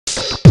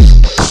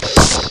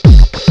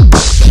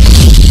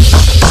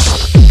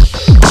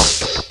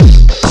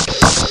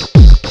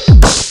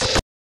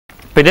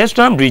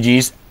Pedestrian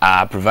bridges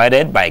are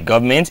provided by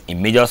government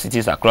in major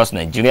cities across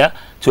Nigeria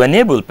to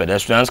enable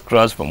pedestrians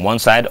cross from one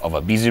side of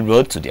a busy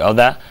road to the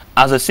other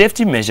as a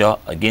safety measure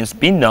against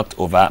being knocked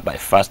over by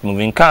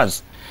fast-moving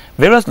cars.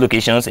 Various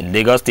locations in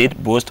Lagos State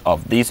boast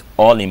of this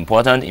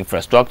all-important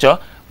infrastructure,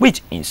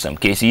 which in some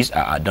cases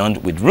are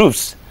adorned with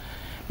roofs.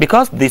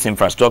 Because this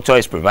infrastructure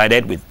is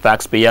provided with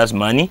taxpayers'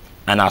 money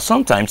and are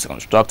sometimes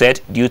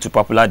constructed due to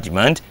popular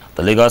demand,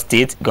 the Lagos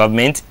State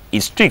government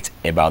is strict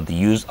about the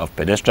use of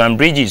pedestrian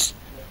bridges.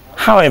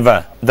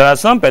 However, there are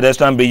some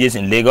pedestrian bridges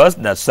in Lagos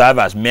that serve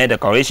as mere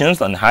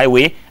decorations on the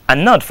highway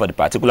and not for the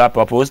particular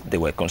purpose they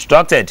were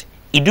constructed.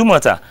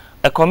 Idumota,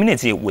 a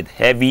community with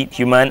heavy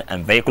human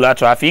and vehicular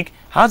traffic,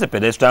 has a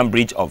pedestrian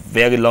bridge of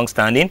very long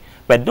standing,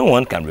 but no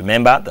one can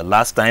remember the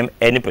last time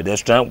any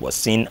pedestrian was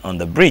seen on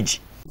the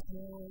bridge.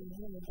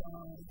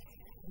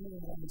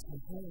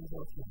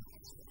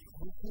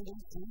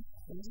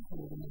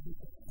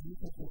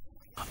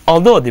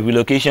 Although the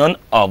relocation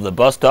of the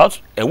bus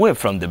stops away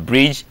from the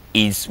bridge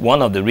is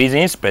one of the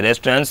reasons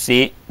pedestrians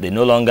say they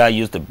no longer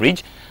use the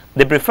bridge,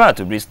 they prefer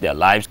to risk their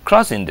lives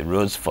crossing the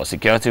roads for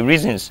security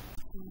reasons.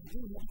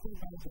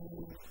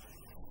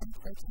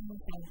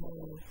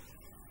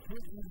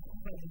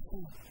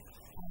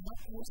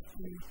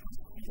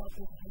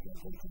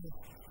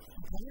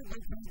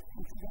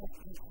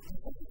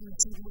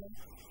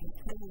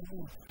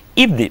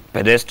 If the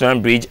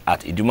pedestrian bridge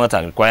at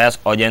Idumota requires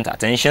urgent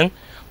attention,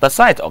 the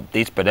sight of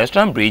this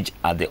pedestrian bridge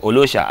at the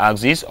Olosha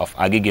axis of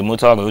Agege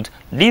Motor Road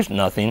leaves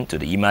nothing to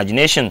the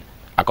imagination.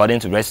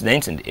 According to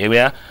residents in the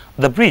area,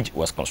 the bridge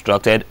was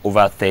constructed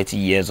over 30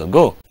 years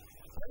ago.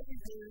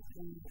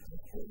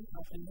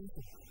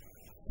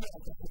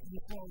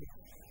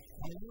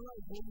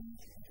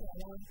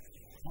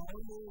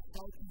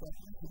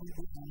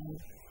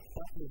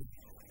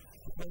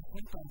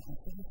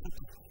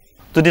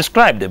 To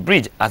describe the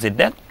bridge as a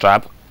death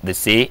trap, they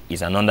say,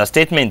 is an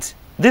understatement.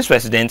 This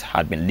resident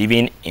had been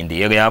living in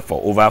the area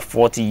for over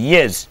 40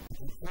 years.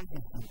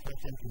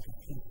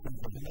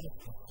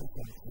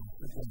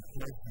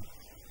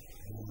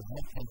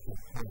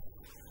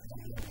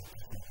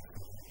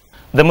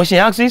 The Mushin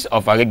axis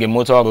of Agege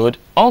Motor Road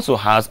also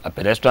has a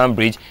pedestrian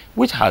bridge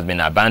which has been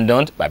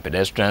abandoned by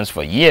pedestrians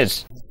for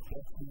years.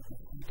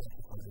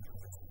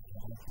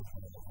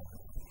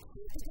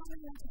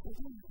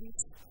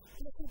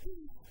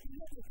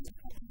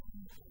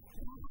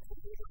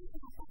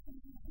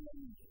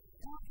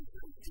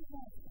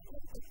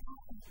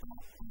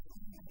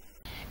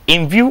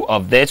 In view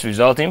of deaths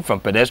resulting from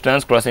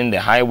pedestrians crossing the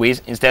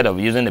highways instead of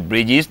using the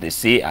bridges they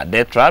say are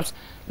death traps,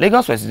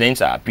 Lagos residents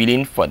are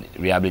appealing for the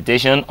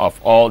rehabilitation of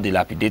all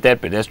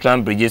dilapidated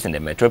pedestrian bridges in the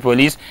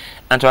metropolis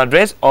and to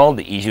address all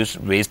the issues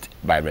raised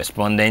by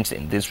respondents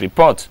in this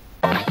report.